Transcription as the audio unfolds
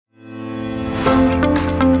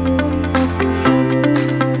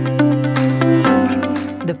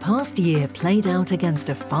past year played out against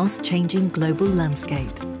a fast-changing global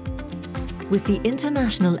landscape. With the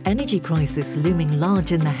international energy crisis looming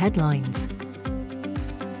large in the headlines,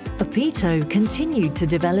 OPITO continued to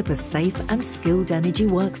develop a safe and skilled energy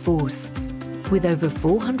workforce, with over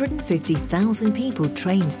 450,000 people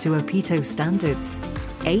trained to OPITO standards,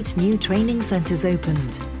 8 new training centres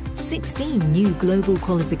opened, 16 new global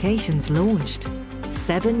qualifications launched,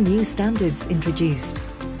 7 new standards introduced,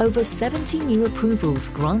 over 70 new approvals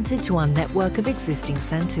granted to our network of existing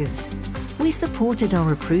centres. We supported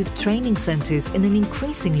our approved training centres in an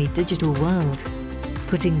increasingly digital world,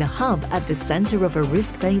 putting the hub at the centre of a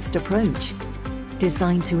risk-based approach,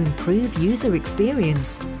 designed to improve user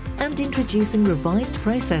experience and introducing revised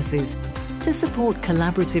processes to support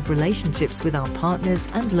collaborative relationships with our partners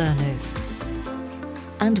and learners.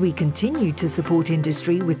 And we continue to support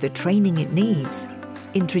industry with the training it needs,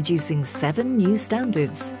 introducing 7 new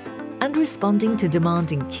standards and responding to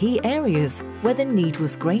demand in key areas where the need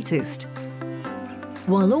was greatest,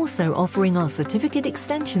 while also offering our certificate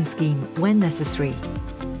extension scheme when necessary.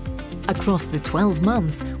 Across the 12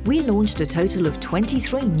 months, we launched a total of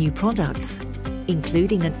 23 new products,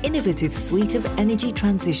 including an innovative suite of energy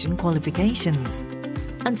transition qualifications.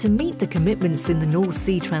 And to meet the commitments in the North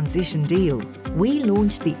Sea Transition Deal, we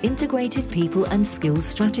launched the Integrated People and Skills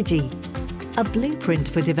Strategy, a blueprint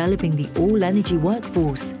for developing the all-energy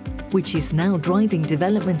workforce, which is now driving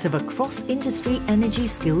development of a cross-industry energy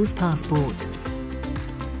skills passport.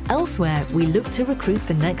 Elsewhere, we look to recruit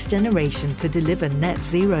the next generation to deliver net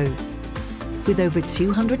zero, with over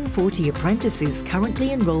 240 apprentices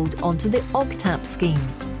currently enrolled onto the OGTAP scheme,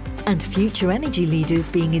 and future energy leaders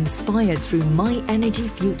being inspired through My Energy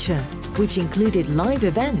Future, which included live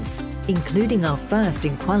events, including our first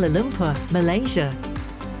in Kuala Lumpur, Malaysia,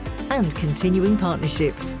 and continuing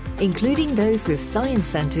partnerships, including those with science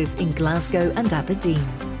centres in Glasgow and Aberdeen.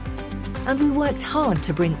 And we worked hard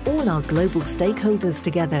to bring all our global stakeholders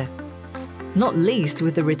together, not least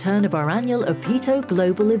with the return of our annual OPITO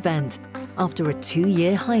Global event after a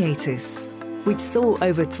 2-year hiatus, which saw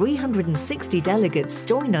over 360 delegates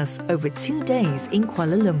join us over 2 days in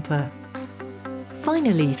Kuala Lumpur.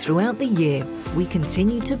 Finally, throughout the year, we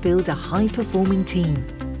continue to build a high-performing team,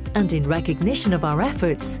 and in recognition of our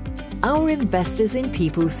efforts, our Investors in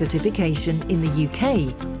People certification in the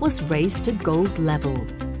UK was raised to gold level.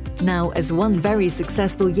 Now, as one very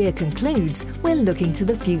successful year concludes, we're looking to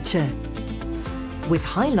the future, with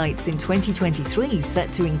highlights in 2023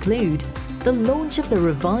 set to include the launch of the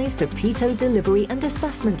revised OPITO delivery and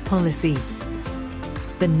assessment policy,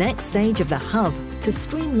 the next stage of the hub to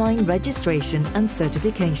streamline registration and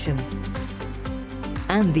certification,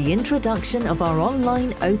 and the introduction of our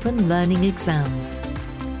online open learning exams.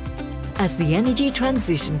 As the energy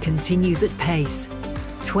transition continues at pace,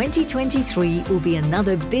 2023 will be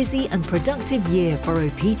another busy and productive year for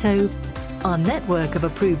OPITO, our network of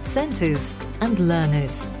approved centres and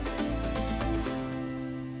learners.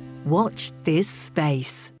 Watch this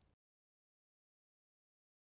space.